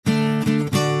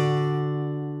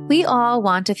We all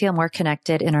want to feel more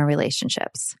connected in our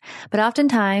relationships, but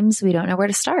oftentimes we don't know where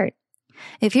to start.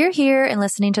 If you're here and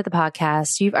listening to the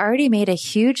podcast, you've already made a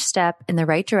huge step in the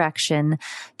right direction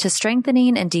to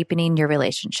strengthening and deepening your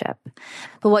relationship.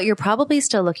 But what you're probably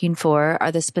still looking for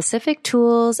are the specific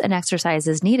tools and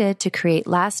exercises needed to create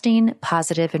lasting,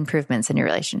 positive improvements in your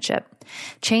relationship.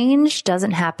 Change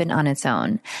doesn't happen on its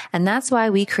own, and that's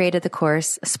why we created the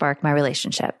course, Spark My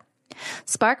Relationship.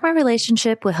 Spark My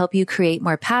Relationship will help you create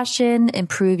more passion,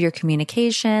 improve your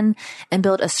communication, and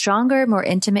build a stronger, more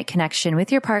intimate connection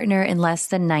with your partner in less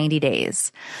than 90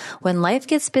 days. When life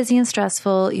gets busy and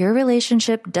stressful, your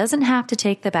relationship doesn't have to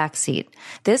take the back seat.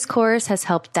 This course has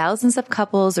helped thousands of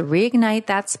couples reignite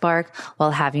that spark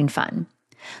while having fun.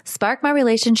 Spark My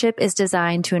Relationship is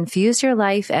designed to infuse your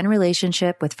life and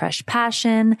relationship with fresh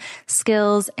passion,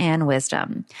 skills, and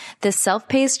wisdom. This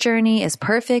self-paced journey is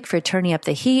perfect for turning up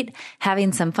the heat,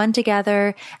 having some fun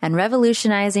together, and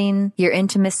revolutionizing your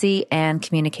intimacy and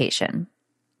communication.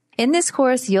 In this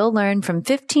course, you'll learn from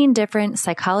 15 different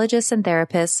psychologists and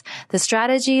therapists the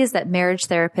strategies that marriage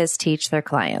therapists teach their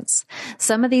clients.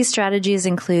 Some of these strategies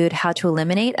include how to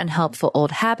eliminate unhelpful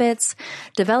old habits,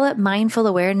 develop mindful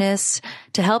awareness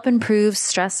to help improve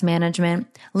stress management,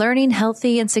 learning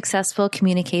healthy and successful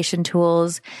communication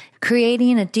tools,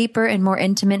 creating a deeper and more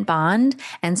intimate bond,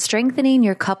 and strengthening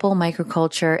your couple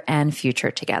microculture and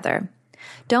future together.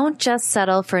 Don't just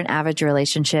settle for an average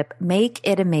relationship. Make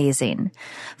it amazing.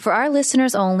 For our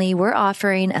listeners only, we're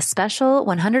offering a special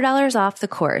 $100 off the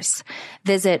course.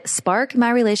 Visit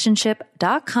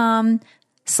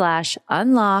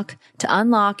sparkmyrelationship.com/unlock to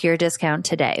unlock your discount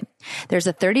today. There's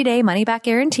a 30-day money-back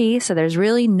guarantee, so there's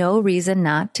really no reason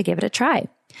not to give it a try.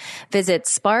 Visit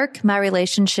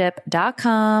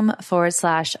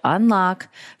sparkmyrelationship.com/unlock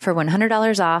for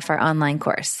 $100 off our online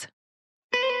course.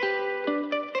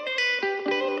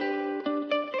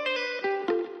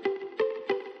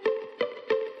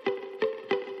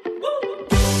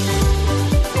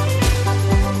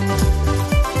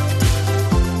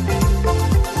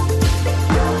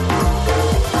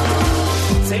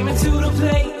 Take me to the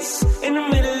place in the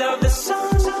middle of the sun.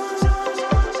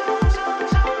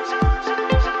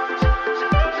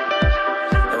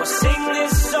 And we'll sing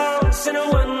this song, sing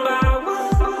it one by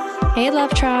one. Hey,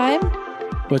 Love Tribe.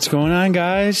 What's going on,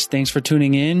 guys? Thanks for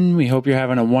tuning in. We hope you're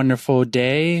having a wonderful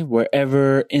day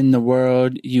wherever in the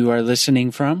world you are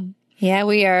listening from. Yeah,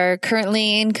 we are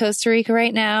currently in Costa Rica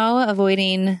right now,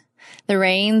 avoiding the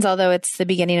rains, although it's the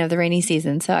beginning of the rainy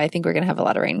season. So I think we're going to have a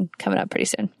lot of rain coming up pretty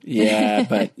soon. Yeah,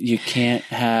 but you can't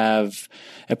have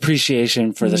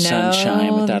appreciation for the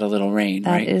sunshine without a little rain,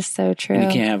 right? That is so true. And you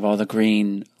can't have all the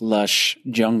green, lush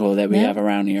jungle that we have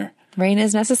around here. Rain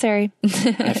is necessary.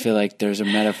 I feel like there's a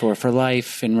metaphor for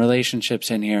life and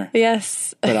relationships in here.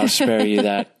 Yes. But I'll spare you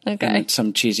that. Okay. And it's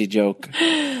some cheesy joke.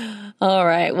 All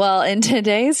right. Well, in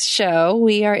today's show,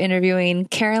 we are interviewing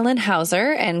Carolyn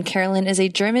Hauser, and Carolyn is a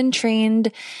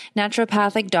German-trained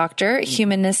naturopathic doctor,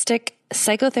 humanistic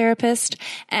psychotherapist,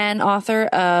 and author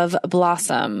of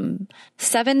Blossom,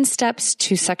 7 Steps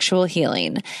to Sexual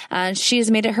Healing. She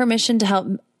has made it her mission to help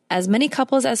as many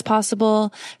couples as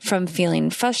possible from feeling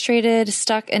frustrated,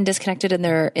 stuck, and disconnected in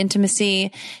their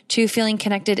intimacy to feeling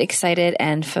connected, excited,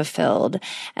 and fulfilled.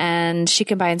 And she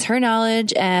combines her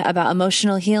knowledge about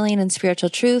emotional healing and spiritual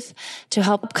truth to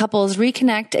help couples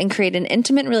reconnect and create an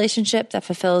intimate relationship that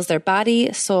fulfills their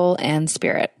body, soul, and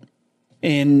spirit.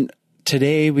 And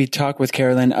today we talk with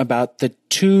Carolyn about the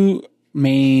 2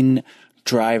 main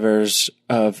drivers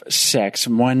of sex,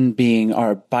 one being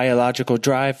our biological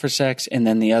drive for sex and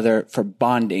then the other for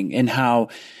bonding, and how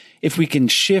if we can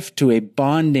shift to a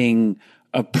bonding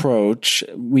approach,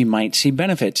 we might see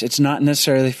benefits. It's not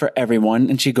necessarily for everyone,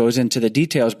 and she goes into the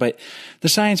details, but the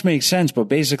science makes sense. But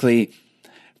basically,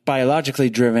 biologically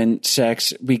driven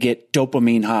sex, we get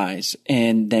dopamine highs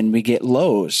and then we get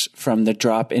lows from the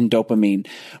drop in dopamine.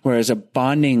 Whereas a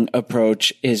bonding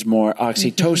approach is more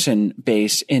oxytocin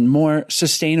based and more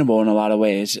sustainable in a lot of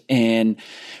ways, and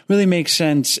really makes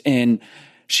sense. And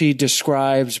she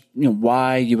describes,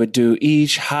 why you would do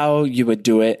each, how you would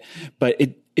do it. But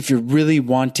if you're really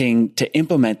wanting to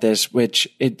implement this, which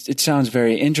it sounds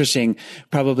very interesting,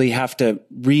 probably have to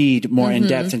read more in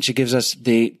depth. And she gives us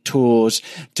the tools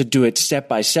to do it step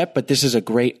by step. But this is a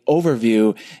great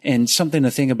overview and something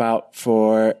to think about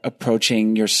for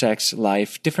approaching your sex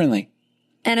life differently.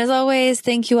 And as always,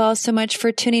 thank you all so much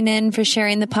for tuning in, for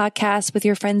sharing the podcast with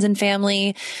your friends and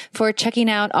family, for checking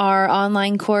out our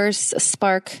online course,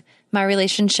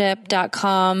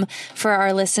 sparkmyrelationship.com. For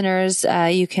our listeners,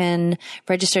 you can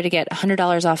register to get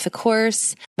 $100 off the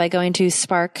course by going to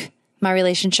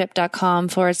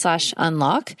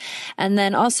sparkmyrelationship.com/unlock. And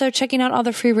then also checking out all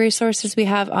the free resources we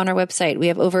have on our website. We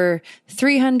have over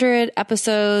 300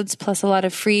 episodes plus a lot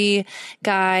of free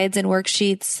guides and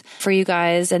worksheets for you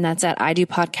guys. And that's at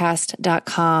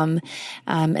idopodcast.com.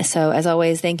 So as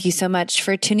always, thank you so much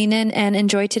for tuning in and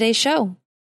enjoy today's show.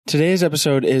 Today's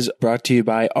episode is brought to you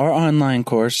by our online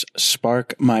course,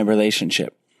 Spark My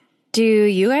Relationship. Do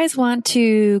you guys want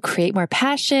to create more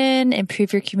passion,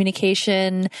 improve your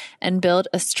communication, and build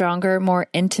a stronger, more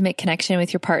intimate connection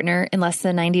with your partner in less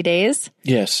than 90 days?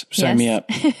 Yes, sign me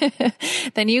up.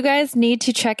 Then you guys need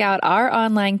to check out our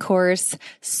online course,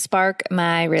 Spark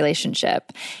My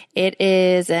Relationship. It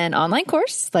is an online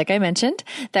course, like I mentioned,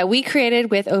 that we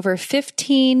created with over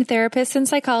 15 therapists and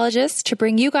psychologists to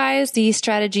bring you guys the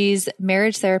strategies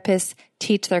marriage therapists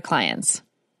teach their clients.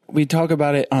 We talk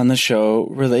about it on the show.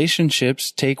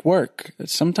 Relationships take work.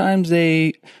 Sometimes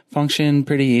they function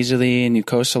pretty easily and you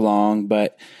coast along,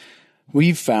 but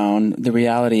we've found the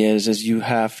reality is you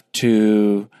have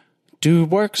to do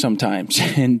work sometimes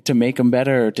and to make them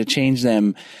better, or to change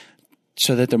them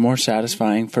so that they're more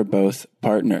satisfying for both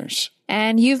partners.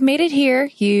 And you've made it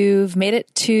here. You've made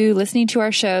it to listening to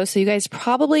our show. So you guys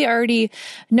probably already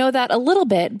know that a little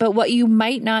bit, but what you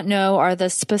might not know are the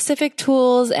specific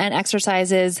tools and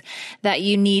exercises that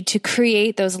you need to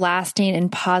create those lasting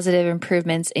and positive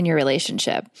improvements in your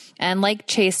relationship. And like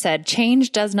Chase said,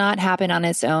 change does not happen on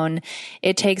its own.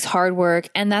 It takes hard work.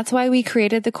 And that's why we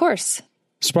created the course.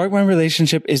 Spark My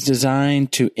Relationship is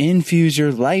designed to infuse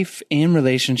your life and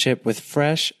relationship with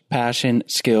fresh passion,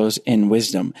 skills, and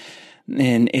wisdom.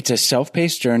 And it's a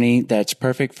self-paced journey that's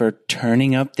perfect for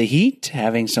turning up the heat,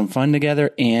 having some fun together,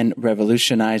 and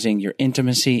revolutionizing your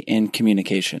intimacy and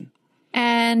communication.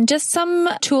 And just some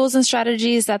tools and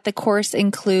strategies that the course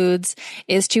includes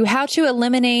is to how to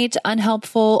eliminate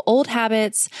unhelpful old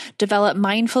habits, develop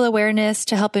mindful awareness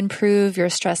to help improve your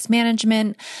stress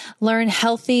management, learn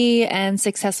healthy and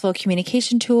successful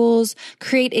communication tools,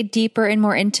 create a deeper and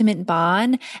more intimate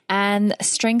bond, and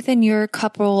strengthen your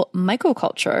couple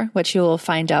microculture, which you will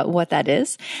find out what that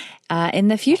is, in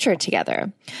the future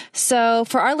together. So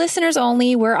for our listeners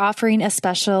only, we're offering a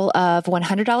special of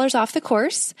 $100 off the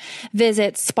course.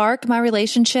 Visit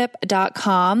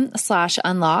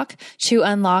sparkmyrelationship.com/unlock to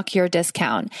unlock your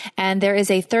discount. And there is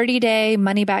a 30-day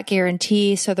money-back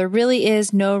guarantee, so there really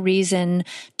is no reason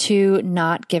to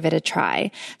not give it a try.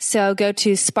 So go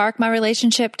to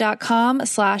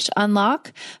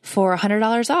sparkmyrelationship.com/unlock for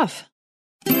 $100 off.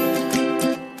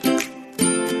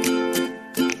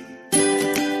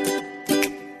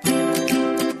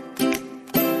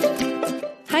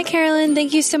 Hi, Carolyn.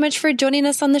 Thank you so much for joining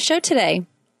us on the show today.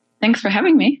 Thanks for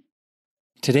having me.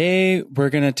 Today, we're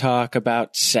going to talk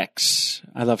about sex.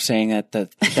 I love saying that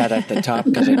at the top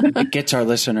because it gets our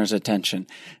listeners' attention.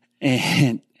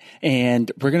 And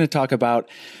we're going to talk about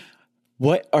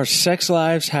what our sex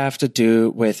lives have to do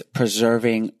with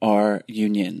preserving our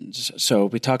unions. So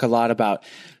we talk a lot about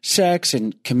sex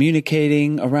and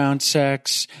communicating around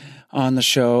sex on the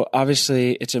show.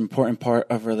 Obviously, it's an important part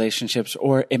of relationships,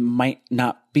 or it might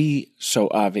not be so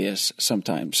obvious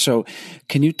sometimes. So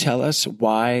can you tell us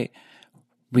why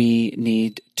we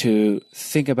need to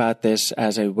think about this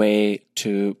as a way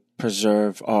to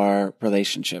preserve our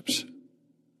relationships?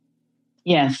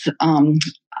 Yes.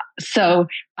 So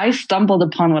I stumbled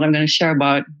upon what I'm going to share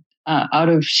about out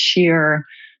of sheer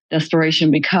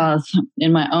desperation, because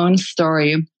in my own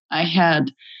story, I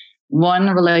had one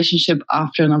relationship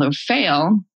after another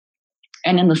fail.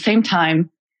 And in the same time,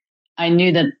 I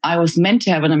knew that I was meant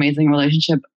to have an amazing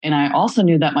relationship. And I also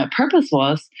knew that my purpose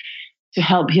was to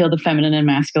help heal the feminine and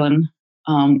masculine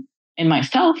in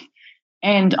myself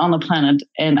and on the planet.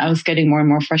 And I was getting more and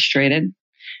more frustrated.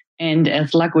 And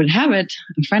as luck would have it,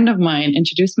 a friend of mine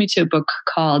introduced me to a book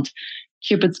called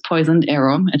Cupid's Poisoned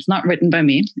Arrow. It's not written by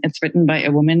me. It's written by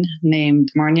a woman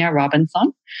named Marnia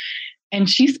Robinson. And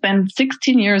she spent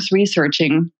 16 years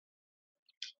researching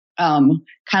kind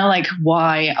of like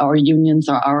why our unions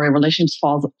or our relationships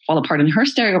fall apart. And her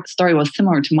story was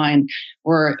similar to mine,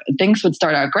 where things would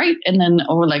start out great, and then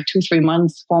over like 2, 3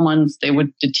 months, 4 months, they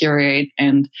would deteriorate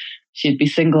and she'd be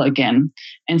single again.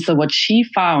 And so what she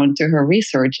found through her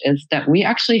research is that we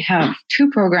actually have 2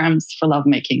 programs for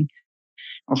lovemaking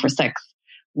or for sex.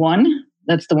 One,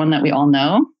 that's the one that we all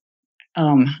know,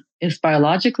 is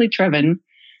biologically driven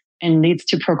and leads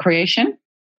to procreation,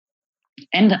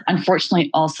 and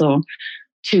unfortunately also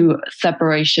to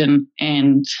separation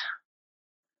and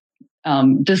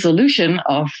dissolution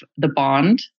of the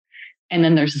bond. And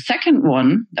then there's a second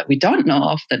one that we don't know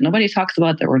of, that nobody talks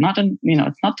about, that we're not in,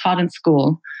 it's not taught in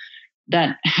school,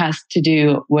 that has to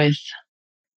do with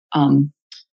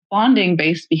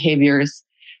bonding-based behaviors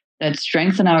that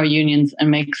strengthen our unions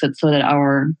and makes it so that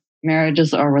our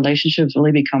marriages or relationships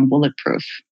really become bulletproof.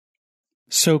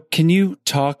 So can you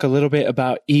talk a little bit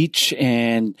about each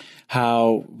and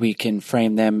how we can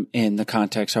frame them in the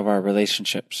context of our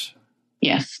relationships?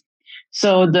 Yes.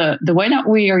 So the way that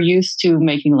we are used to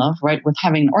making love, right, with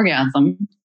having an orgasm,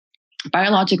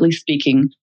 biologically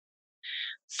speaking,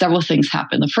 several things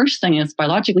happen. The first thing is,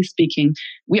 biologically speaking,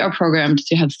 we are programmed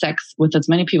to have sex with as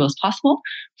many people as possible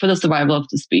for the survival of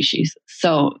the species.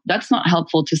 So that's not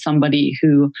helpful to somebody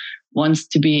who wants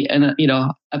to be in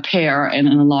a pair and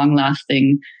in a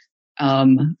long-lasting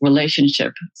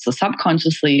relationship. So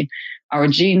subconsciously, our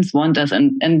genes want us,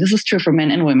 and this is true for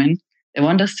men and women, they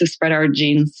want us to spread our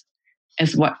genes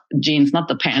not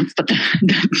the pants, but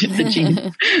the genes,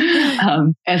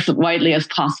 as widely as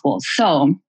possible.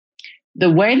 So the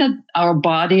way that our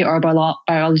body or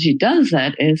biology does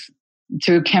that is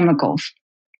through chemicals.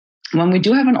 When we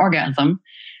do have an orgasm,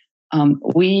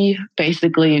 we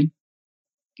basically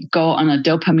go on a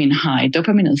dopamine high.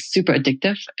 Dopamine is super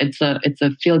addictive. It's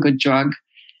a feel-good drug.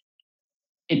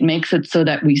 It makes it so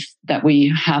that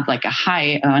we have like a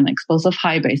high, an explosive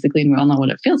high, basically, and we all know what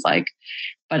it feels like.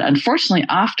 But unfortunately,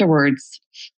 afterwards,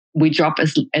 we drop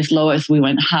as low as we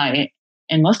went high.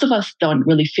 And most of us don't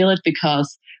really feel it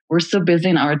because we're so busy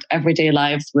in our everyday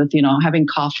lives with, having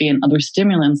coffee and other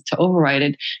stimulants to override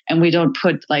it. And we don't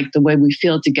put like the way we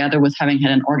feel together with having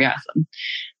had an orgasm.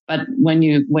 But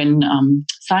when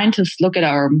scientists look at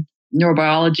our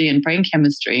neurobiology and brain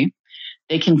chemistry,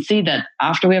 they can see that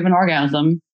after we have an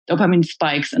orgasm, dopamine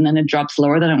spikes and then it drops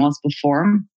lower than it was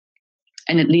before.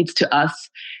 And it leads to us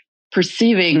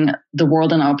perceiving the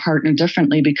world and our partner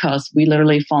differently because we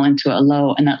literally fall into a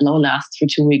low, and that low lasts for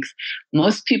 2 weeks.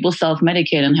 Most people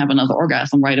self-medicate and have another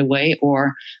orgasm right away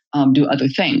or do other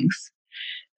things.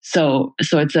 So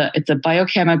it's a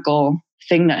biochemical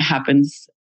thing that happens.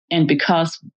 And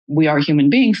because we are human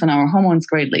beings and our hormones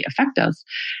greatly affect us,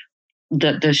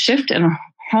 the shift in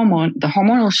the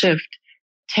hormonal shift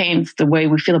taints the way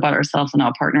we feel about ourselves and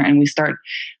our partner. And we start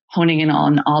honing in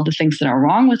on all the things that are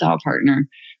wrong with our partner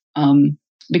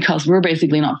because we're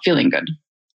basically not feeling good.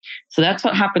 So that's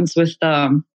what happens with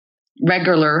the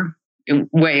regular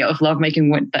way of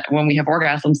lovemaking when we have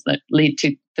orgasms that lead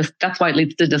to this. That's why it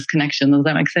leads to disconnection. Does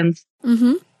that make sense?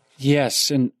 Mm-hmm.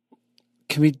 Yes. And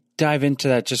can we dive into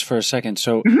that just for a second?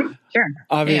 So Sure.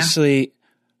 Obviously,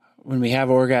 when we have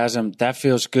orgasm, that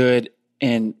feels good.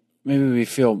 And maybe we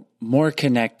feel more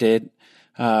connected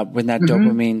when that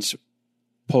dopamine's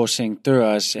pulsing through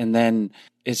us. And then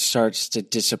it starts to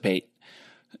dissipate.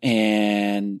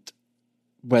 And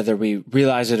whether we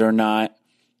realize it or not,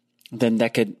 then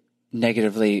that could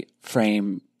negatively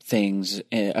frame things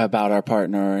about our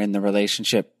partner in the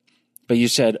relationship. But you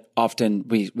said often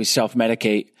we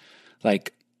self-medicate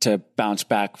like to bounce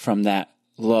back from that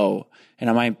low. And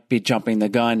I might be jumping the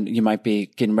gun. You might be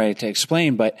getting ready to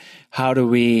explain, but how do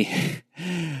we,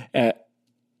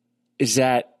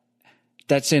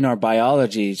 that's in our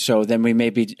biology. So then we may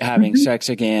be having sex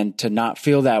again to not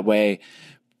feel that way.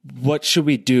 What should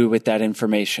we do with that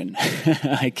information?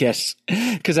 I guess,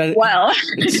 because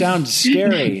it sounds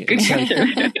scary.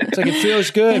 It's like it feels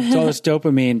good. It's all this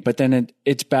dopamine, but then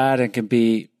it's bad and can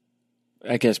be,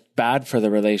 I guess, bad for the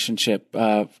relationship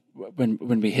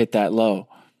when we hit that low.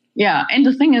 Yeah. And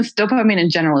the thing is, dopamine in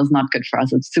general is not good for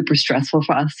us. It's super stressful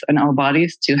for us and our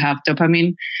bodies to have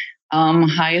dopamine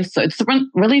highs. So it's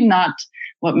really not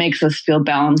what makes us feel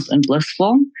balanced and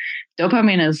blissful.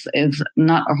 Dopamine is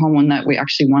not a hormone that we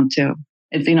actually want to.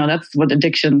 It's, that's what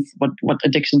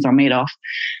addictions are made of.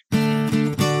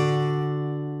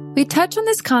 We touch on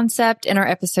this concept in our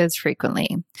episodes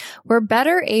frequently. We're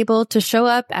better able to show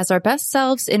up as our best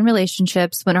selves in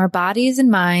relationships when our bodies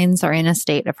and minds are in a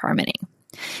state of harmony.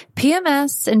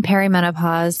 PMS and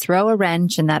perimenopause throw a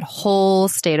wrench in that whole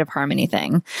state of harmony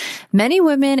thing. Many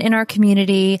women in our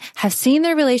community have seen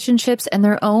their relationships and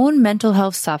their own mental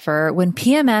health suffer when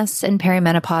PMS and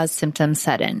perimenopause symptoms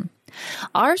set in.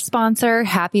 Our sponsor,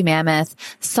 Happy Mammoth,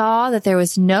 saw that there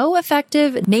was no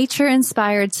effective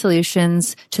nature-inspired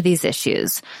solutions to these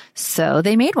issues, so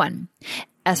they made one.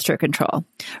 Estro Control.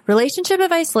 Relationship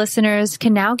Advice listeners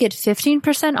can now get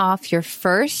 15% off your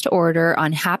first order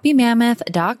on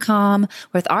happymammoth.com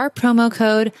with our promo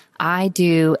code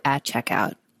IDO at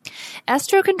checkout.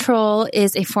 Estro Control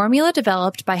is a formula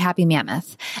developed by Happy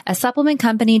Mammoth, a supplement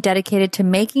company dedicated to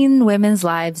making women's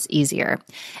lives easier.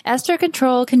 Estro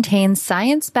Control contains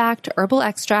science-backed herbal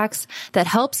extracts that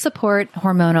help support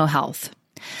hormonal health.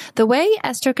 The way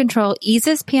Estro Control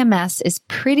eases PMS is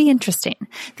pretty interesting.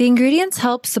 The ingredients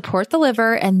help support the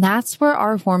liver, and that's where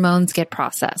our hormones get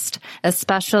processed,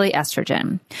 especially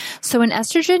estrogen. So when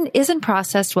estrogen isn't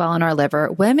processed well in our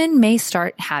liver, women may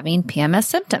start having PMS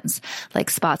symptoms, like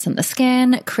spots on the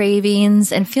skin,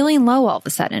 cravings, and feeling low all of a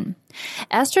sudden.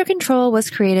 Estro Control was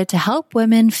created to help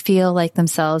women feel like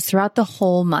themselves throughout the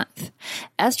whole month.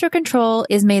 Estro Control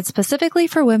is made specifically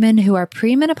for women who are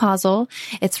premenopausal.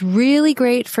 It's really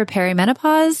great for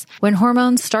perimenopause, when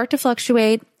hormones start to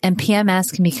fluctuate and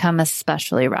PMS can become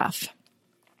especially rough.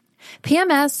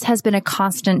 PMS has been a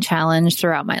constant challenge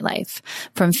throughout my life,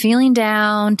 from feeling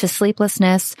down to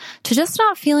sleeplessness to just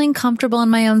not feeling comfortable in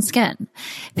my own skin.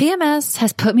 PMS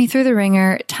has put me through the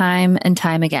ringer time and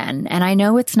time again, and I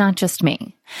know it's not just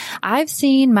me. I've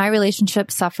seen my relationship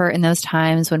suffer in those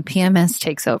times when PMS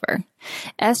takes over.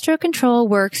 Estro Control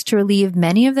works to relieve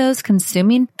many of those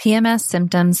consuming PMS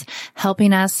symptoms,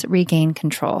 helping us regain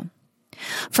control.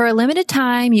 For a limited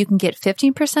time, you can get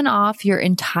 15% off your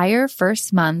entire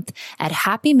first month at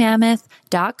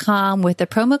happymammoth.com with the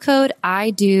promo code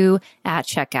IDO at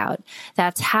checkout.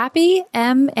 That's happy,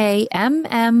 MAMMOTH.com,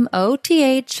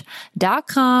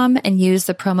 and use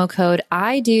the promo code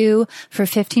IDO for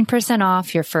 15%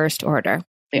 off your first order.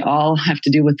 They all have to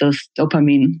do with this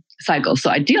dopamine cycle. So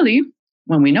ideally,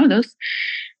 when we know this,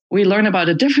 we learn about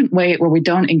a different way where we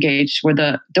don't engage, where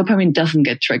the dopamine doesn't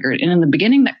get triggered. And in the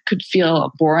beginning, that could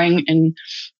feel boring and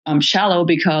shallow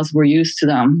because we're used to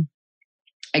the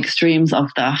extremes of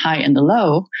the high and the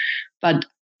low. But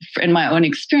in my own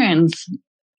experience,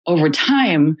 over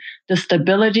time, the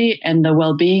stability and the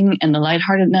well-being and the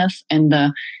lightheartedness and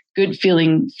the good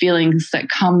feelings that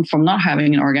come from not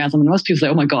having an orgasm. And most people say,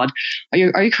 "Oh my God, are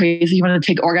you crazy? You want to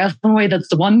take orgasm away? That's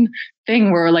the one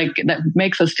thing where that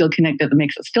makes us feel connected, that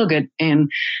makes us feel good." And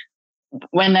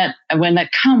when that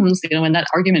comes, when that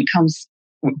argument comes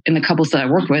in the couples that I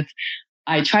work with,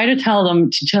 I try to tell them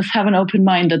to just have an open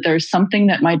mind that there's something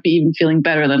that might be even feeling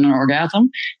better than an orgasm.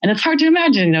 And it's hard to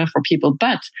imagine, for people,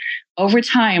 but over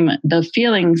time, the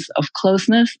feelings of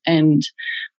closeness and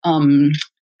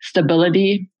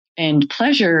stability and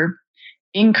pleasure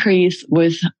increase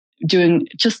with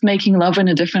just making love in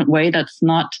a different way that's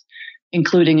not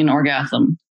including an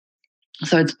orgasm.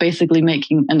 So it's basically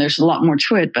and there's a lot more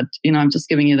to it, but I'm just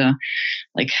giving you the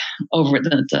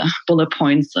bullet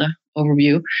points,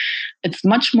 overview. It's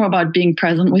much more about being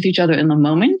present with each other in the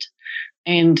moment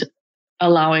and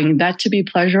allowing that to be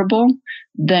pleasurable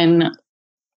than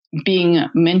being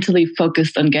mentally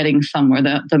focused on getting somewhere.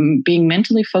 The being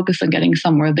mentally focused on getting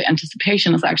somewhere, the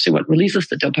anticipation is actually what releases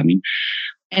the dopamine.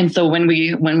 And so when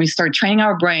we start training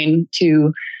our brain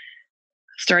to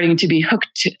starting to be hooked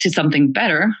to something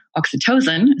better,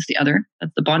 oxytocin is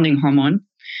that's the bonding hormone.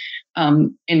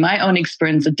 In my own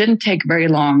experience, it didn't take very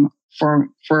long for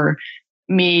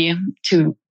me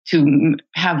to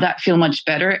have that feel much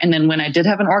better. And then when I did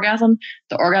have an orgasm,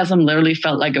 the orgasm literally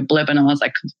felt like a blip. And I was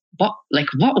like, what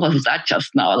was that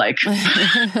just now?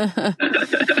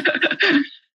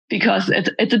 Because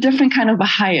it's a different kind of a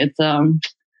high. It's,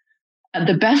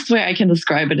 the best way I can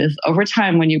describe it is over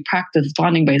time, when you practice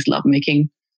bonding-based lovemaking,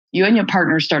 you and your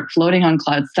partner start floating on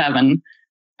cloud 7,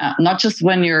 not just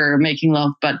when you're making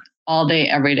love, but all day,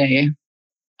 every day,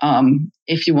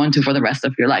 if you want to, for the rest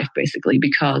of your life, basically,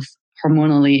 because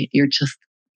hormonally, you're just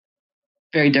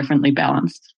very differently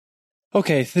balanced.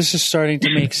 Okay, this is starting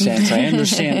to make sense. I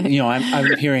understand.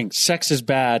 I'm hearing sex is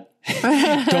bad.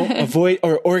 Don't avoid,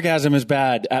 or orgasm is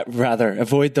bad. Rather,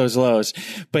 avoid those lows.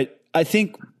 But I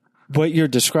think what you're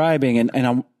describing,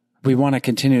 and we want to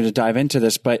continue to dive into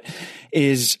this, but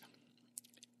is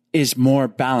more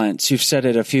balance. You've said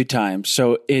it a few times.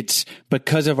 So it's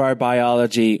because of our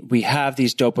biology, we have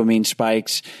these dopamine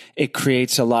spikes. It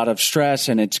creates a lot of stress,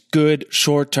 and it's good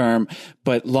short term,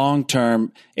 but long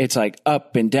term, it's like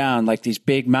up and down, like these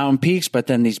big mountain peaks, but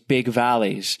then these big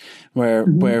valleys where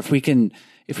if we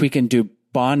can do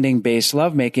bonding based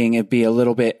lovemaking, it'd be a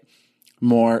little bit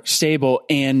more stable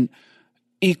and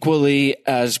equally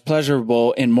as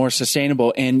pleasurable and more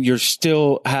sustainable. And you're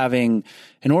still having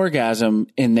an orgasm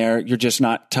in there. You're just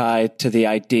not tied to the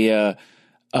idea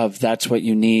of that's what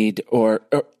you need, or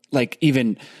like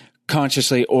even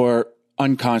consciously or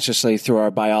unconsciously through our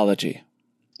biology.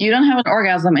 You don't have an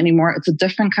orgasm anymore. It's a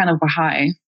different kind of a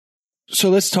high.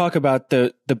 So let's talk about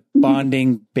the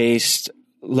bonding based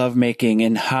lovemaking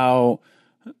and how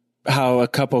a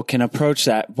couple can approach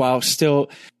that while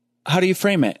still, how do you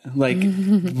frame it? Like,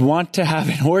 want to have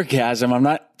an orgasm. I'm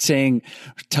not saying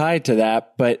tied to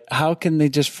that, but how can they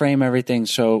just frame everything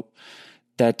so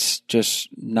that's just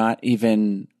not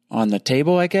even on the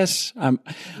table, I guess. I'm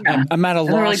at a That's a really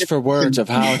loss good for words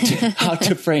question. of how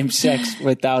to frame sex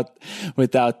without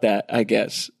that, I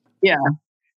guess. Yeah.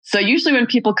 So usually when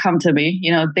people come to me,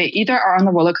 they either are on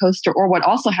the roller coaster, or what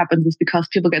also happens is because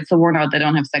people get so worn out, they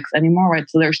don't have sex anymore, right?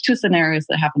 So there's two scenarios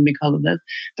that happen because of this: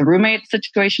 the roommate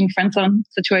situation, friend zone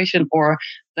situation, or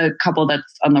the couple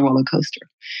that's on the roller coaster.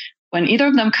 When either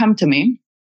of them come to me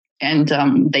and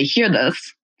they hear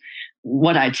this,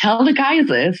 what I tell the guys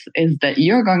is that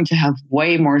you're going to have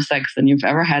way more sex than you've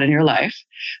ever had in your life.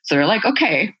 So they're like,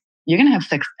 okay, you're going to have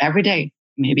sex every day,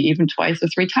 maybe even twice or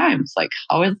three times. Like,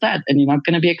 how is that? And you're not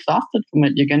going to be exhausted from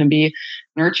it. You're going to be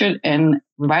nurtured and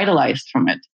revitalized from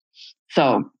it.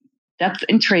 So that's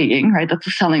intriguing, right? That's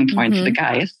a selling point for the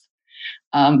guys.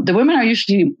 The women are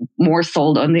usually more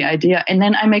sold on the idea. And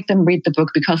then I make them read the book,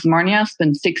 because Marnia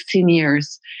spent 16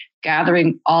 years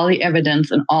gathering all the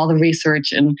evidence and all the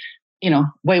research, and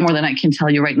way more than I can tell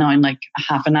you right now in like a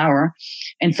half an hour.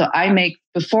 And so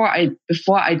before I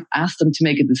ask them to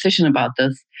make a decision about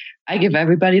this, I give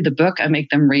everybody the book, I make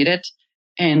them read it.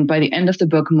 And by the end of the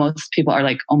book, most people are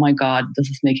like, oh my God, this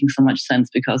is making so much sense,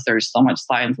 because there's so much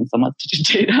science and so much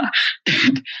data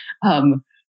that,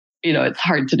 it's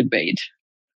hard to debate.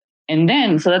 And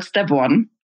then, so that's step one.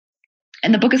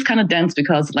 And the book is kind of dense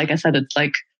because, like I said, it's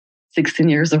like 16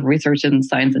 years of research and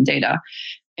science and data.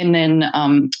 And then,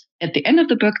 at the end of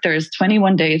the book, there's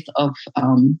 21 days of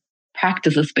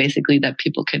practices basically that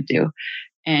people can do.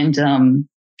 And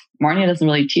Marnia doesn't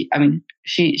really teach. I mean,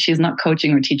 she's not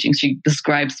coaching or teaching. She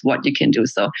describes what you can do.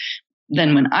 So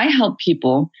then when I help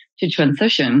people to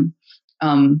transition,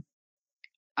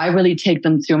 I really take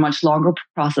them through a much longer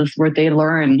process where they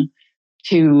learn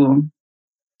to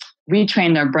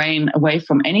retrain their brain away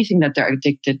from anything that they're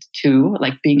addicted to,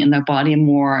 like being in their body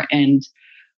more, and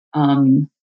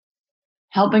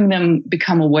helping them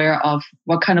become aware of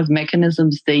what kind of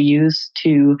mechanisms they use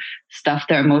to stuff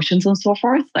their emotions and so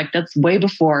forth. Like, that's way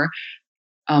before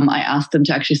I ask them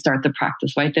to actually start the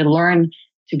practice, right? They learn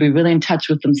to be really in touch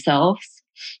with themselves.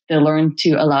 They learn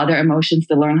to allow their emotions.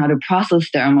 They learn how to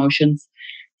process their emotions,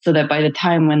 so that by the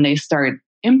time when they start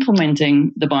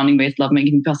implementing the bonding-based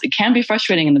lovemaking, because it can be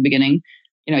frustrating in the beginning,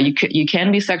 you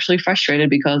can be sexually frustrated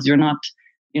because you're not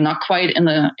quite in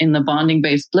the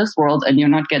bonding-based bliss world, and you're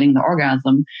not getting the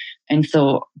orgasm. And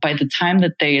so by the time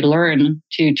that they learn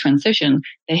to transition,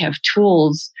 they have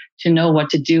tools to know what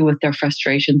to do with their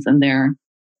frustrations and their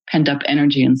pent-up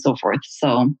energy and so forth.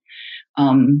 So,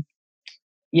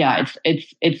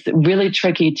 it's really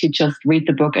tricky to just read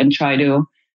the book and try to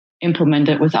implement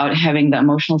it without having the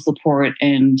emotional support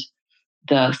and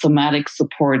the somatic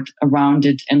support around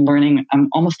it, and learning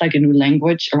almost like a new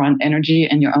language around energy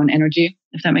and your own energy,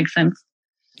 if that makes sense.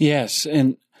 Yes.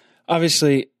 And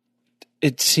obviously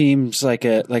it seems like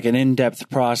an in-depth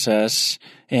process,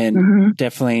 and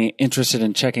definitely interested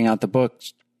in checking out the book.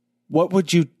 What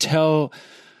would you tell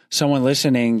someone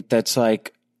listening that's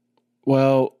like,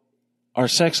 well, our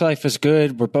sex life is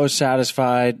good, we're both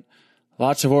satisfied,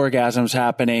 lots of orgasms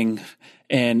happening,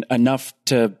 and enough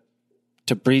to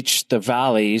breach the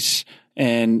valleys,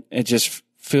 and it just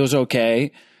feels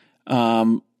okay.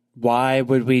 Why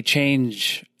would we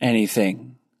change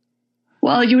anything?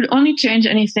 Well, you would only change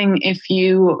anything if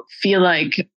you feel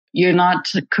like you're not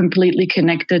completely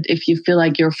connected, if you feel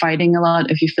like you're fighting a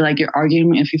lot, if you feel like you're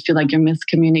arguing, if you feel like you're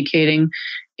miscommunicating,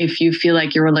 if you feel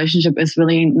like your relationship is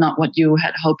really not what you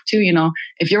had hoped to.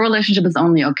 If your relationship is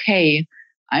only okay,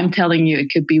 I'm telling you,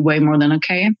 it could be way more than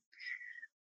okay.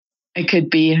 It could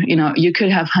be, you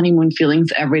could have honeymoon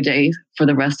feelings every day for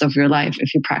the rest of your life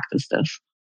if you practice this.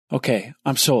 Okay,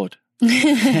 I'm sold.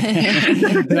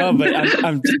 No, but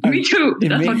I'm me too.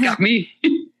 That's what got me,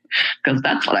 because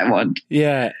that's what I want.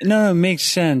 Yeah, no, it makes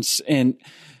sense, and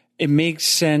it makes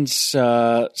sense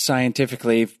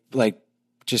scientifically, like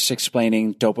just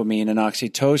explaining dopamine and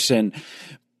oxytocin.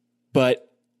 But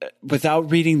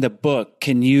without reading the book,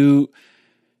 can you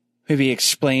maybe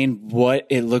explain what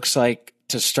it looks like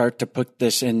to start to put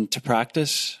this into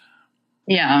practice?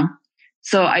 Yeah.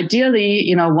 So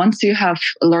ideally, once you have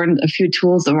learned a few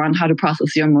tools around how to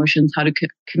process your emotions, how to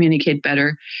communicate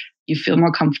better, you feel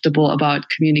more comfortable about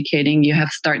communicating.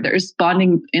 There's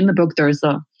bonding in the book. There's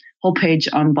a whole page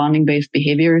on bonding-based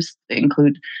behaviors. They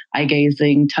include eye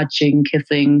gazing, touching,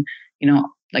 kissing,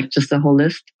 like just a whole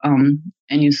list. And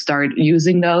you start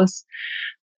using those.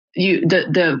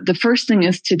 The first thing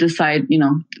is to decide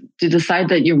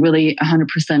that you're really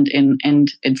 100% in,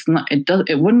 and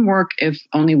it wouldn't work if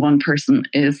only one person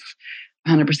is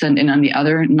 100% in on the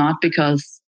other, not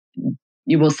because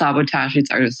you will sabotage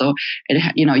each other. So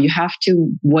you have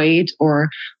to wait or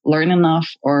learn enough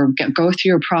or go through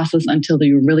your process until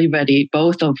you're really ready.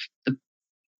 Both of the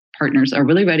partners are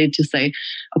really ready to say,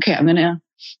 okay, I'm gonna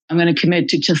commit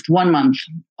to just 1 month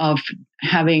of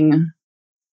having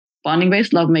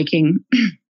bonding-based lovemaking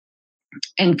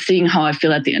and seeing how I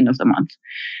feel at the end of the month.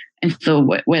 And so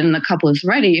when the couple is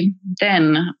ready,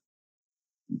 then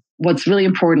what's really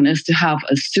important is to have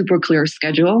a super clear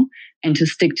schedule and to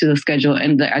stick to the schedule.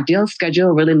 And the ideal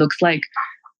schedule really looks like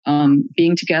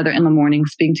being together in the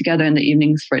mornings, being together in the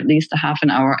evenings for at least a half an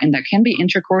hour. And that can be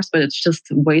intercourse, but it's just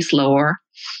way slower.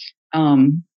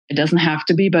 It doesn't have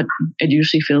to be, but it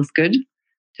usually feels good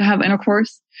to have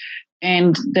intercourse.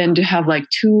 And then to have like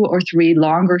 2 or 3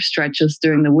 longer stretches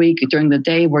during the week, during the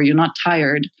day where you're not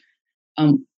tired,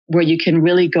 where you can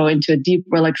really go into a deep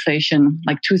relaxation,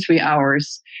 like 2-3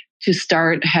 hours, to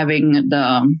start having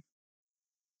the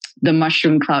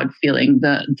mushroom cloud feeling.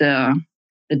 The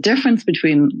difference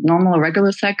between normal or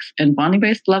regular sex and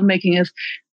bonding-based lovemaking is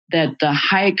that the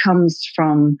high comes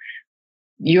from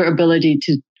your ability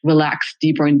to relax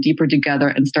deeper and deeper together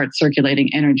and start circulating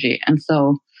energy. And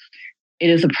so it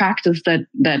is a practice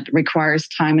that requires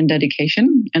time and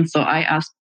dedication. And so I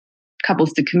ask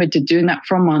couples to commit to doing that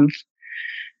for a month,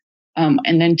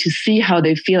 and then to see how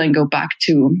they feel and go back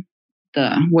to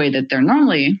the way that they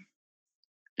normally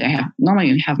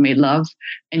have made love.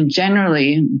 And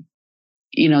generally,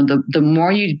 the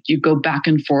more you go back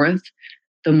and forth,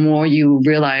 the more you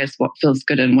realize what feels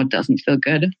good and what doesn't feel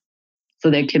good, so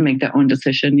they can make their own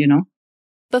decision,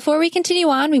 Before we continue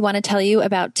on, we want to tell you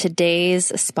about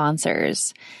today's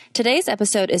sponsors. Today's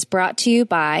episode is brought to you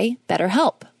by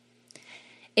BetterHelp.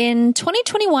 In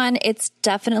 2021, it's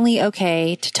definitely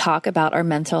okay to talk about our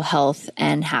mental health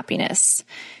and happiness.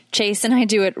 Chase and I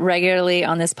do it regularly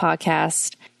on this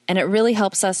podcast, and it really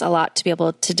helps us a lot to be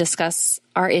able to discuss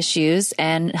our issues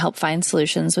and help find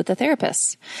solutions with the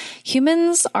therapist.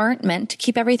 Humans aren't meant to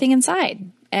keep everything inside,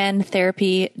 and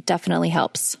therapy definitely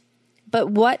helps. But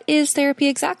what is therapy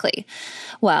exactly?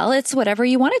 Well, it's whatever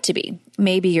you want it to be.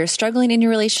 Maybe you're struggling in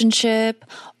your relationship,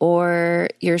 or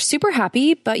you're super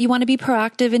happy, but you want to be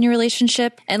proactive in your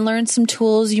relationship and learn some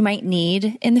tools you might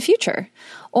need in the future.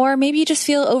 Or maybe you just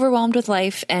feel overwhelmed with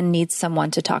life and need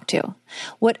someone to talk to.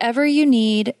 Whatever you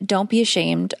need, don't be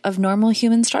ashamed of normal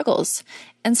human struggles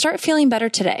and start feeling better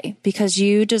today, because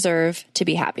you deserve to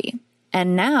be happy.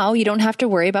 And now you don't have to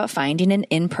worry about finding an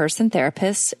in-person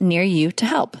therapist near you to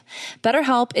help.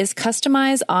 BetterHelp is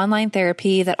customized online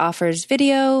therapy that offers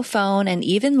video, phone, and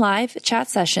even live chat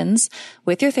sessions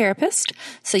with your therapist,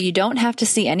 so you don't have to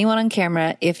see anyone on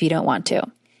camera if you don't want to.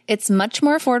 It's much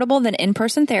more affordable than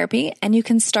in-person therapy, and you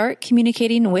can start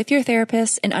communicating with your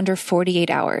therapist in under 48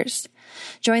 hours.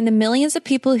 Join the millions of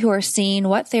people who are seeing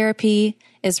what therapy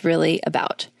is really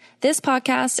about. This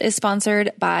podcast is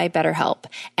sponsored by BetterHelp,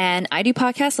 and I Do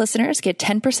Podcast listeners get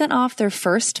 10% off their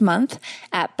first month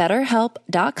at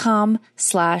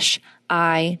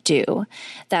betterhelp.com/IDO.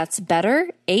 That's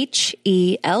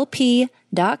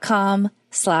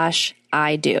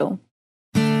betterhelp.com/IDO.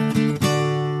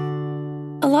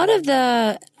 A lot of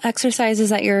the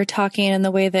exercises that you're talking and the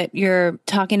way that you're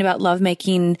talking about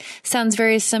lovemaking sounds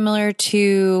very similar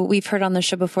to, we've heard on the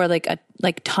show before, like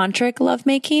tantric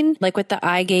lovemaking, like with the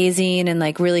eye gazing and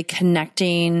like really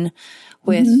connecting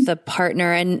with the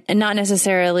partner and not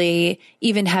necessarily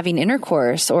even having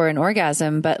intercourse or an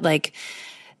orgasm, but like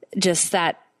just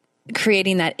that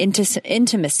creating that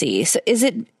intimacy. So is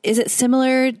it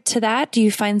similar to that? Do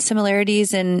you find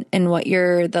similarities in what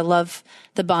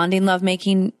the bonding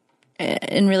lovemaking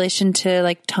in relation to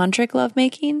like tantric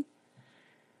lovemaking?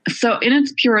 So in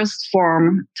its purest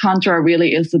form, Tantra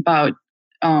really is about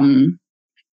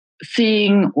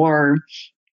seeing, or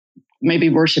maybe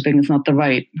worshiping is not the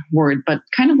right word, but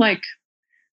kind of like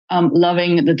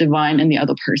loving the divine in the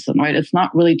other person, right? It's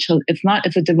not really,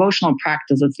 it's a devotional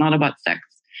practice. It's not about sex.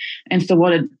 And so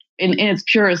what in its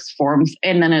purest forms,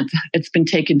 and then it's been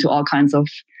taken to all kinds of,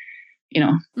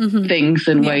 things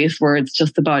and ways where it's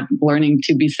just about learning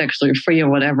to be sexually free or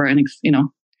whatever. And,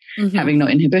 having no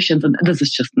inhibitions. And this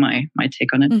is just my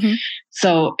take on it.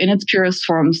 So in its purest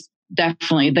forms,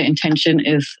 definitely the intention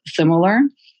is similar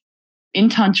in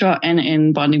Tantra and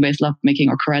in bonding-based lovemaking,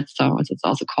 or Carezza, as it's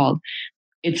also called.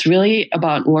 It's really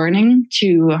about learning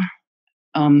to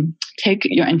take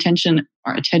your attention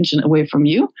away from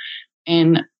you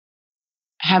and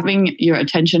having your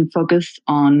attention focused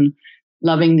on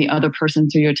loving the other person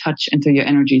through your touch and through your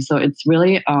energy. So it's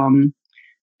really,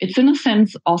 it's in a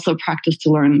sense also practice to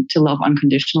learn to love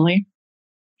unconditionally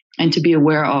and to be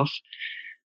aware of,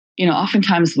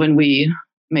 oftentimes when we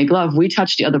make love, we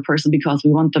touch the other person because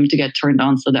we want them to get turned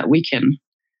on so that we can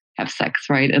have sex,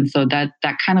 right? And so that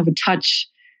kind of a touch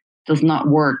does not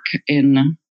work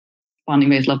in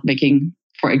bonding-based lovemaking,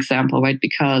 for example, right?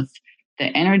 Because the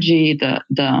energy, the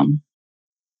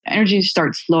energy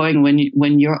starts flowing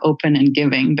when you're open and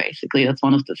giving. Basically, that's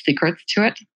one of the secrets to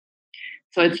it.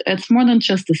 So it's more than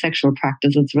just a sexual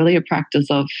practice. It's really a practice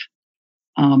of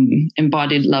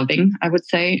embodied loving, I would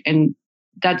say. And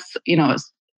that's,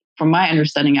 from my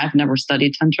understanding, I've never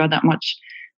studied Tantra that much,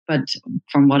 but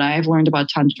from what I've learned about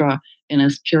Tantra in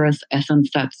its purest essence,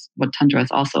 that's what Tantra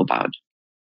is also about.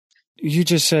 You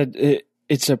just said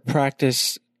it's a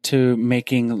practice to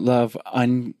making love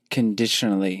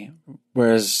unconditionally,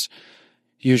 whereas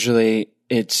usually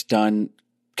it's done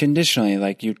conditionally,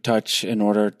 like you touch in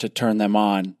order to turn them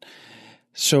on.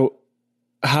 So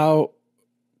how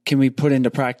can we put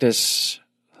into practice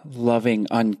loving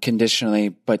unconditionally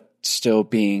but still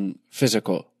being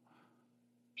physical?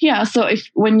 Yeah, so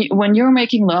when you're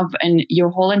making love and your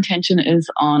whole intention is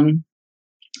on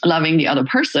loving the other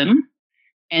person,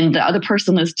 and the other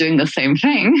person is doing the same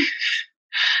thing,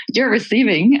 you're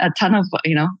receiving a ton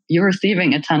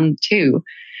too.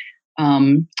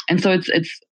 And so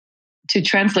it's to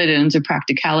translate it into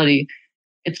practicality,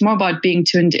 it's more about being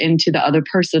tuned into the other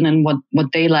person and what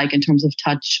they like in terms of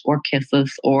touch or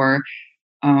kisses, or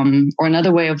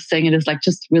another way of saying it is like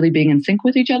just really being in sync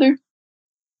with each other.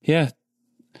 Yeah,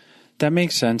 that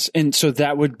makes sense. And so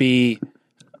that would be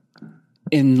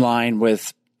in line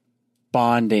with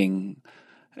bonding,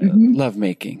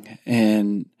 lovemaking.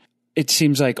 And it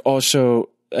seems like also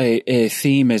a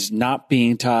theme is not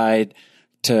being tied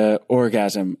to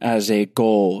orgasm as a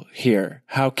goal here.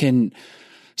 How can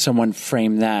someone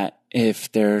frame that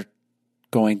if they're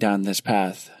going down this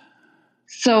path?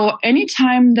 So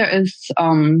anytime there is,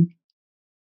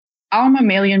 our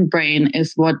mammalian brain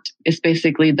is what is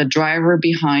basically the driver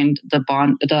behind the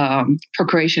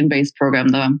procreation-based program,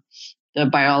 the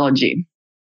biology.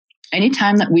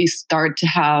 Anytime that we start to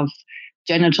have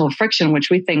genital friction, which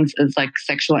we think is like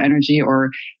sexual energy,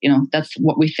 or, that's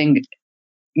what we think it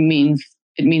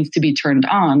means to be turned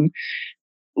on,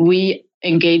 we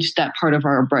engage that part of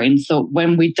our brain. So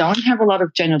when we don't have a lot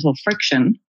of genital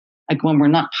friction, like when we're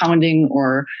not pounding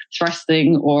or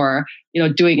thrusting or,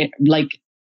 doing it like,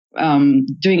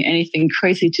 doing anything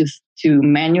crazy to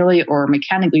manually or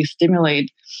mechanically stimulate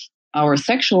our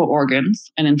sexual organs,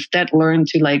 and instead learn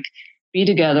to like be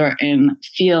together and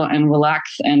feel and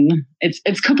relax. And it's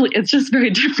just very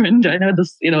different. I know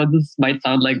this, this might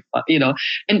sound like,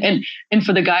 and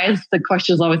for the guys, the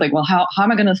question is always like, well, how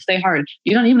am I going to stay hard?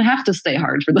 You don't even have to stay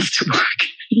hard for this to work,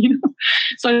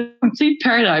 So a complete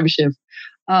paradigm shift.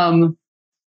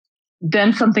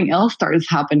 Then something else starts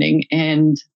happening,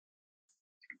 and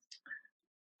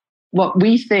what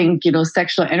we think,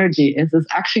 sexual energy is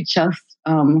actually just,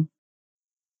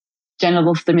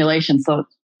 genital stimulation. So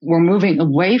we're moving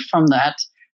away from that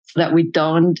so that we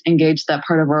don't engage that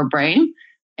part of our brain,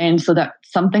 and so that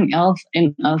something else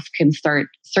in us can start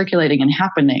circulating and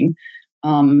happening.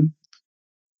 And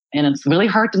it's really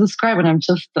hard to describe, and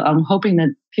I'm hoping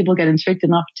that people get intrigued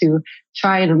enough to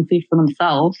try it and see for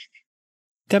themselves.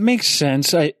 That makes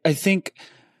sense. I think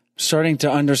starting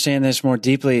to understand this more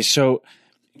deeply. So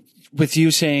with you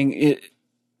saying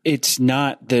it's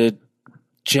not the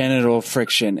genital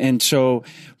friction. And so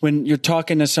when you're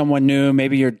talking to someone new,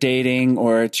 maybe you're dating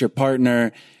or it's your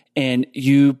partner, and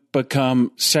you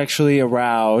become sexually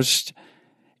aroused,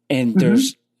 and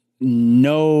there's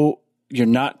you're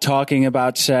not talking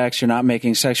about sex, you're not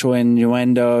making sexual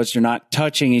innuendos, you're not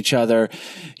touching each other,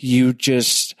 you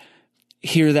just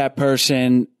hear that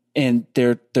person and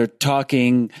they're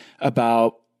talking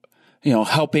about,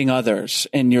 helping others,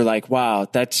 and you're like, wow,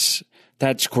 that's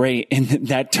great. And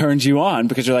that turns you on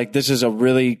because you're like, this is a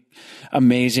really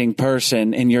amazing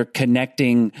person, and you're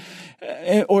connecting,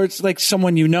 or it's like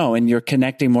someone and you're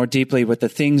connecting more deeply with the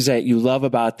things that you love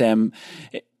about them.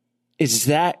 Is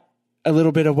that a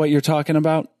little bit of what you're talking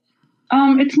about?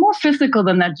 It's more physical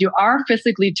than that. You are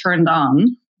physically turned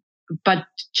on, but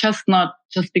not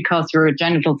just because your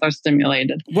genitals are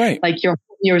stimulated. Right. Like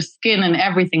your skin and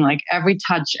everything, like every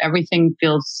touch, everything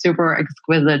feels super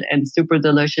exquisite and super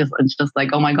delicious. It's just like,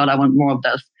 oh my God, I want more of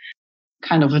this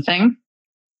kind of a thing.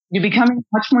 You become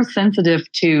much more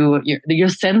sensitive to your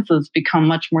senses become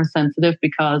much more sensitive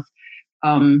because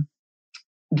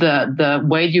the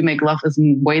way you make love is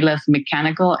way less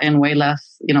mechanical and way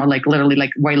less, like literally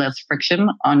like way less friction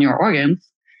on your organs.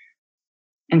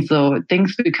 And so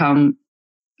things become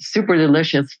super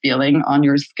delicious feeling on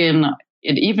your skin,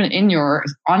 and even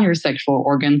on your sexual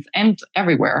organs and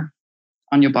everywhere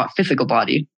on your physical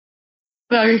body.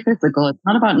 very physical. It's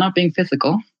not about not being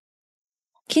physical.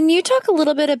 Can you talk a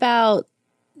little bit about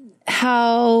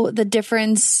how the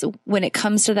difference when it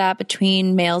comes to that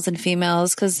between males and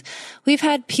females? Because we've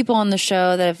had people on the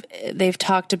show that they've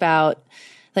talked about,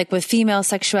 like with female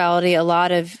sexuality, a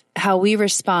lot of how we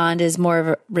respond is more of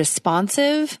a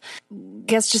responsive. I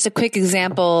guess just a quick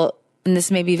example, and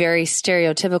this may be very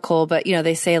stereotypical, but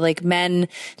they say like men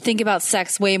think about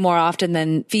sex way more often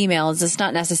than females. It's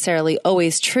not necessarily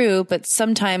always true, but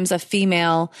sometimes a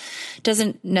female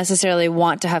doesn't necessarily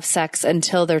want to have sex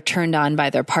until they're turned on by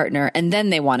their partner, and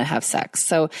then they want to have sex.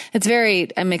 So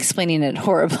I'm explaining it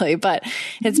horribly, but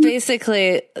it's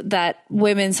basically that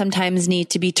women sometimes need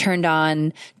to be turned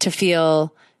on to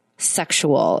feel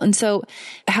sexual. And so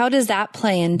how does that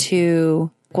play into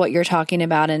what you're talking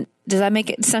about? And does that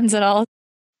make sense at all?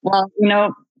 Well,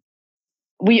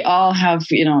 we all have,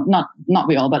 not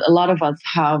we all, but a lot of us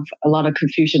have a lot of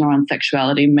confusion around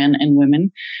sexuality, men and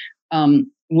women.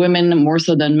 Women more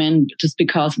so than men, just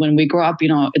because when we grow up,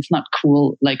 it's not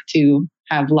cool like to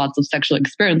have lots of sexual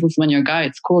experiences. When you're a guy,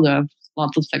 it's cool to have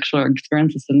lots of sexual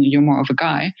experiences and you're more of a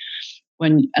guy.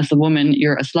 When as a woman,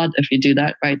 you're a slut if you do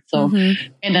that, right? So,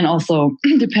 And then also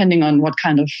depending on what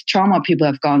kind of trauma people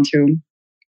have gone through,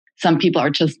 some people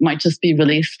might just be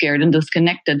really scared and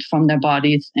disconnected from their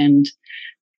bodies, and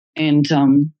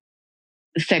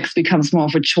sex becomes more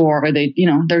of a chore. Or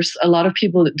there's a lot of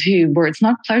people where it's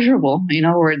not pleasurable,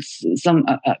 where it's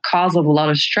a cause of a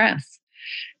lot of stress.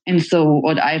 And so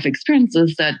what I've experienced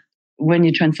is that when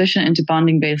you transition into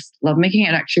bonding-based lovemaking,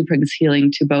 it actually brings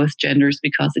healing to both genders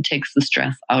because it takes the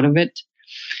stress out of it,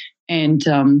 and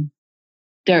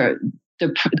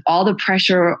all the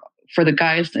pressure for the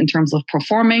guys in terms of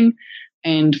performing,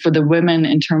 and for the women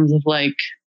in terms of like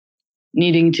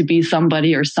needing to be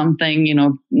somebody or something,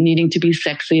 needing to be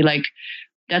sexy, like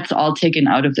that's all taken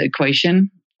out of the equation,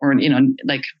 or,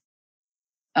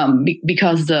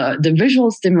 because the visual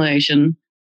stimulation,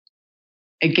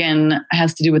 again,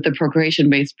 has to do with the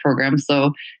procreation-based program.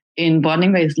 So in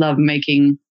bonding-based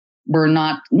lovemaking, we're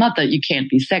not that you can't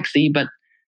be sexy, but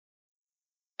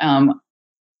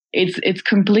it's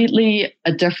completely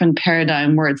a different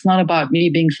paradigm where it's not about me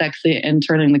being sexy and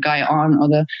turning the guy on, or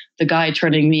the guy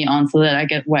turning me on so that I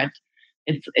get wet.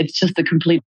 It's just a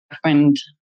complete different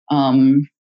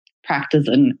practice,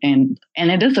 and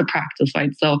it is a practice,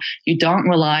 right? So you don't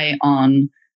rely on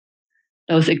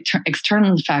those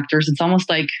external factors. It's almost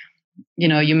like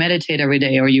you meditate every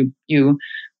day, or you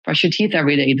brush your teeth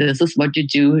every day. This is what you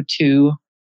do to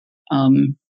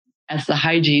as the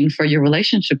hygiene for your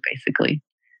relationship, basically.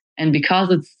 And because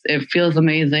it feels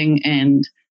amazing and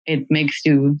it makes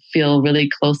you feel really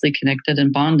closely connected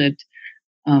and bonded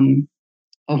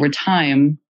over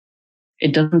time,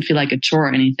 it doesn't feel like a chore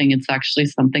or anything. It's actually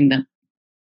something that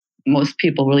most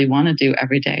people really want to do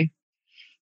every day.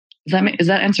 Is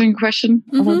that answering your question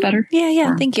a little better?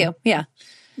 Yeah. Thank you. Yeah.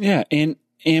 Yeah.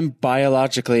 And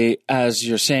biologically, as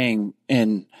you're saying,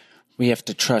 and we have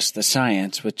to trust the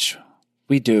science, which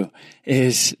we do,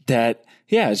 is that,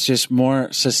 it's just more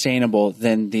sustainable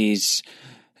than these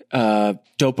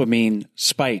dopamine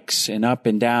spikes and up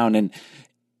and down. And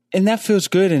that feels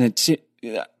good. And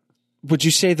would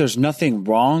you say there's nothing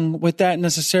wrong with that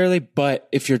necessarily? But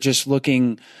if you're just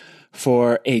looking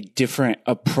for a different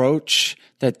approach,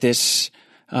 that this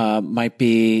might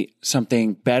be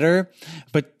something better.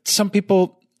 But some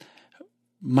people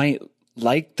might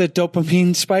like the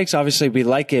dopamine spikes. Obviously, we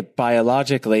like it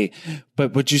biologically.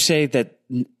 But would you say that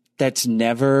that's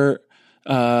never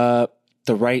the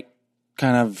right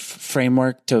kind of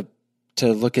framework to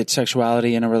look at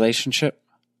sexuality in a relationship?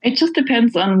 It just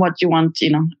depends on what you want,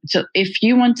 So if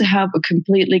you want to have a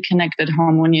completely connected,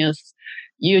 harmonious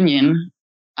union,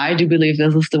 I do believe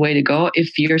this is the way to go.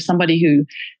 If you're somebody who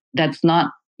that's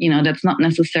not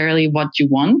necessarily what you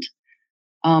want,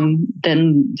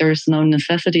 then there's no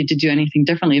necessity to do anything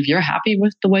differently. If you're happy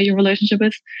with the way your relationship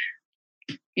is,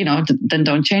 then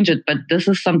don't change it. But this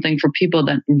is something for people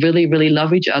that really, really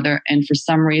love each other, and for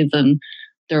some reason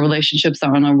their relationships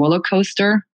are on a roller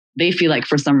coaster. They feel like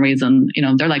for some reason,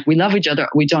 they're like, we love each other,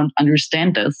 we don't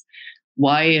understand this.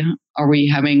 Why are we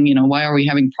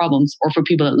having problems? Or for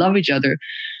people that love each other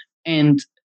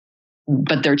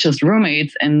but they're just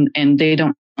roommates and they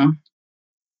don't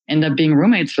end up being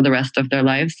roommates for the rest of their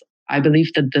lives. I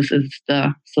believe that this is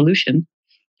the solution.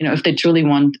 If they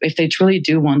truly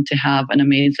do want to have an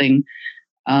amazing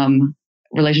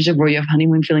relationship where you have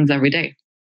honeymoon feelings every day,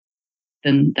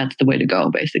 then that's the way to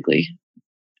go, basically.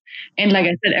 And like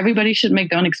I said, everybody should make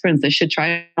their own experience. They should try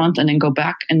it once and then go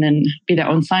back and then be their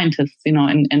own scientists,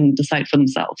 and decide for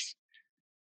themselves.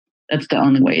 That's the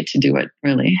only way to do it,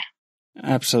 really.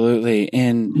 Absolutely.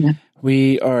 And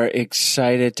we are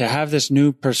excited to have this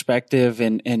new perspective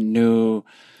and new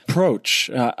approach.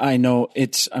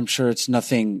 I'm sure it's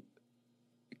nothing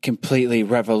completely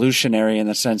revolutionary in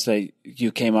the sense that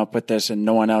you came up with this and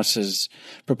no one else is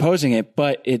proposing it,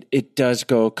 but it does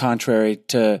go contrary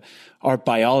to our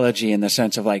biology in the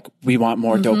sense of like, we want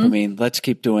more dopamine. Let's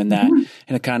keep doing that. And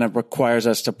it kind of requires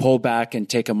us to pull back and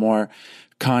take a more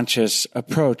conscious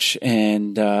approach.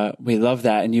 And we love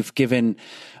that. And you've given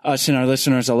us and our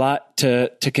listeners a lot to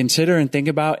consider and think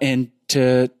about and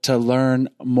to learn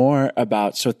more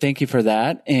about. So thank you for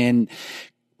that. And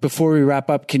before we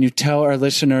wrap up, can you tell our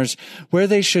listeners where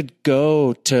they should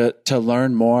go to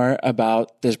learn more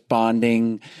about this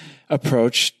bonding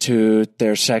approach to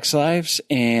their sex lives?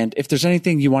 And if there's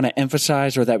anything you want to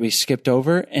emphasize or that we skipped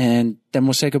over, and then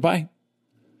we'll say goodbye.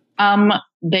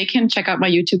 They can check out my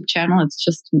YouTube channel. It's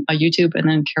just a YouTube and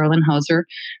then Carolyn Hauser.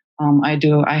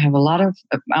 I have a lot of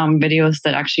videos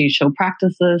that actually show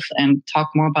practices and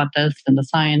talk more about this and the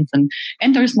science. And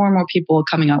there's more and more people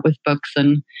coming out with books.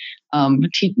 And I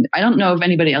don't know if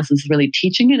anybody else is really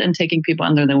teaching it and taking people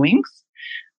under their wings.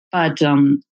 But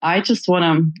I just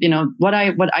want to, what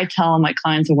I tell my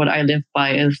clients or what I live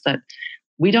by is that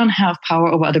we don't have power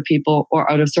over other people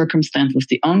or other circumstances.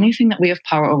 The only thing that we have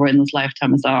power over in this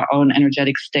lifetime is our own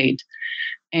energetic state.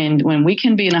 And when we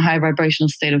can be in a high vibrational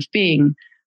state of being,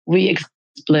 we experience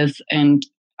bliss and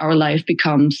our life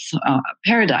becomes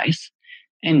paradise.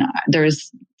 And there's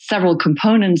several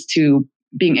components to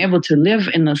being able to live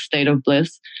in a state of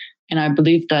bliss. And I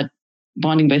believe that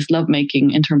bonding-based lovemaking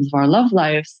in terms of our love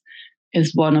lives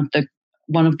is one of the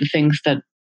things that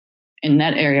in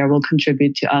that area will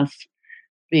contribute to us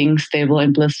being stable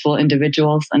and blissful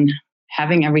individuals and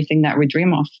having everything that we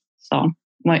dream of. So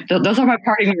those are my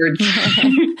parting words.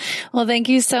 Well, thank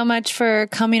you so much for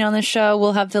coming on the show.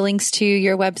 We'll have the links to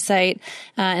your website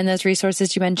and those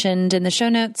resources you mentioned in the show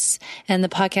notes and the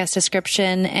podcast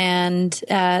description. And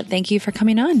thank you for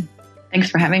coming on. Thanks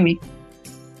for having me.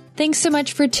 Thanks so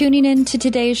much for tuning in to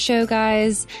today's show,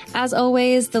 guys. As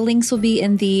always, the links will be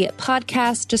in the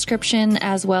podcast description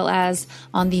as well as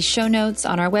on the show notes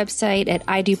on our website at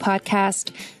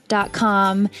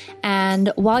idopodcast.com.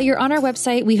 And while you're on our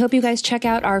website, we hope you guys check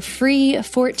out our free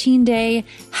 14-day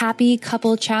Happy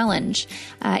Couple Challenge.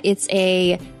 It's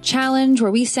a challenge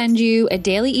where we send you a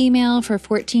daily email for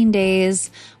 14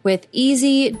 days with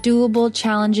easy, doable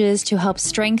challenges to help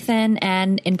strengthen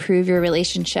and improve your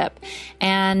relationship.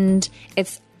 And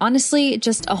it's honestly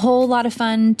just a whole lot of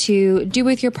fun to do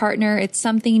with your partner. It's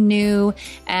something new,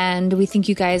 and we think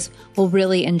you guys will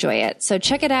really enjoy it. So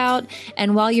check it out.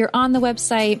 And while you're on the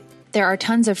website, there are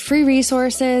tons of free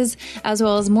resources as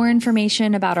well as more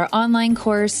information about our online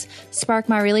course, Spark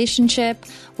My Relationship,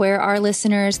 where our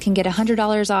listeners can get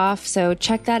 $100 off. So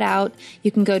check that out.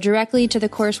 You can go directly to the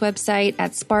course website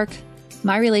at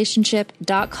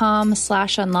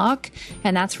sparkmyrelationship.com/unlock.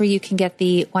 And that's where you can get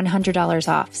the $100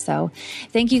 off. So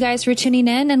thank you guys for tuning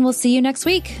in, and we'll see you next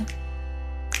week.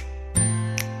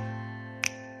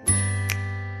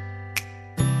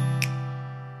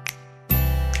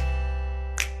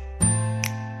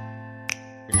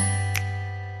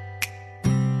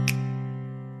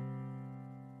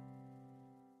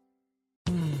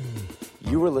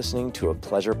 You were listening to a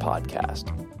Pleasure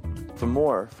Podcast. For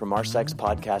more from our Sex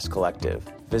Podcast Collective,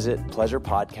 visit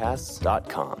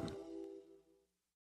pleasurepodcasts.com.